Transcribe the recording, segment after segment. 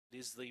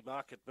is the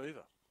market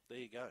mover. There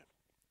you go.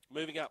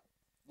 Moving up,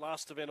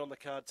 last event on the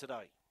card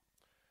today.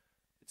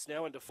 It's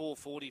now into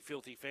 440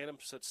 Filthy Phantom,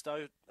 so it's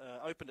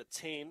open at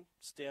 10.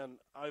 It's down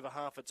over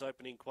half its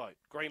opening quote.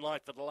 Green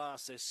light for the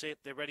last. They're set.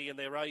 They're ready and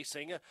they're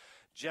racing.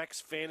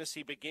 Jack's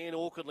Fantasy began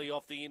awkwardly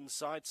off the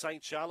inside.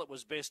 St. Charlotte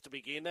was best to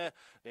begin. Now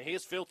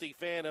here's Filthy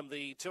Phantom,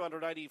 the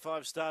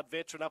 285 start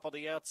veteran up on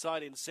the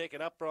outside in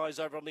second. Uprise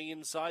over on the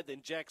inside.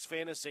 Then Jack's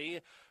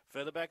Fantasy.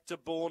 Further back to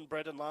Born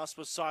Bred, and last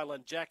was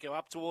Silent Jacko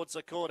up towards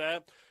the corner.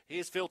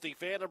 Here's Filthy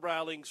Phantom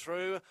railing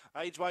through.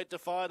 Age won't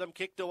defy them.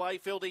 Kicked away.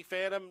 Filthy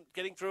Phantom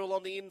getting through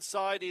along the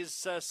inside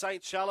is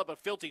St. Charlotte,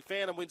 but Filthy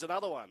Phantom wins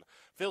another one.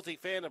 Filthy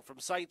Phantom from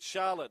St.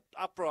 Charlotte.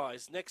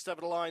 Uprise. Next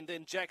over the line,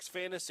 then Jack's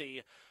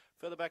Fantasy.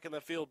 Further back in the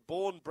field,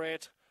 Born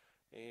Bred.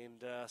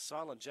 And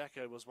Silent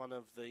Jacko was one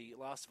of the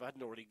last, if I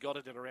hadn't already got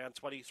it, in around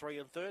 23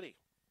 and 30.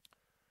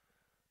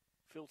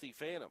 Filthy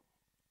Phantom,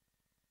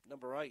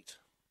 number 8.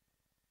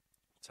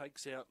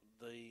 Takes out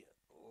the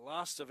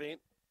last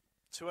event.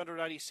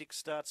 286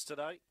 starts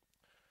today.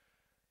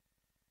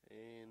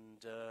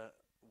 And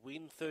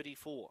win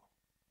 34.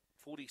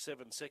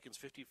 47 seconds,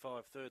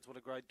 55 thirds. What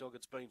a great dog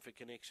it's been for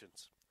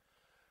Connections.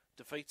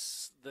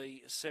 Defeats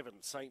the 7,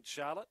 St.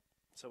 Charlotte.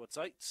 So it's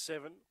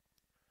 8-7.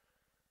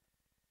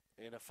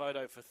 And a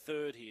photo for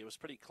third here. It was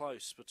pretty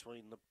close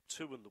between the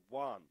 2 and the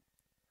 1.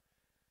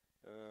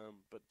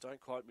 But don't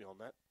quote me on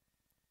that.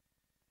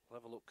 We'll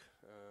have a look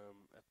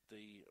at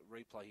the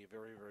replay here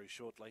very, very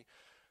shortly.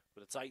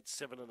 But it's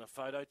 8-7 in a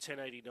photo.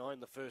 1089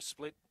 the first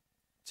split.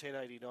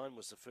 1089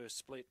 was the first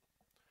split.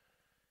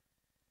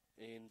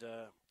 And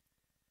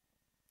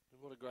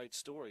what a great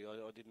story.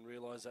 I didn't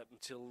realise that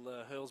until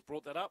Hurls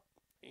brought that up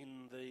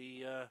in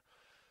the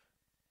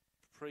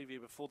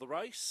preview before the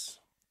race.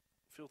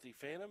 Filthy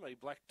Phantom, a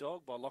black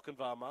dog by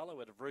Lochinvar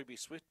Marlow out of Ruby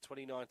Swift.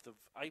 29th of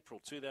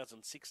April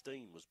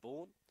 2016 was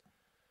born.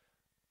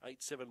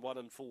 8, 7, 1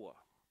 and 4.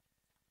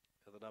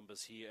 Are the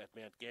numbers here at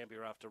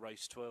Mt-Gambier after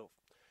race 12.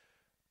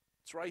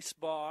 It's raced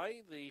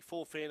by the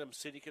 4 Phantom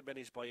Syndicate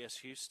managed by S.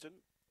 Houston.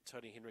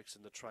 Tony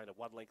Henriksen, the trainer.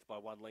 1 length by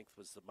 1 length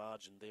was the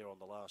margin there on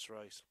the last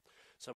race. So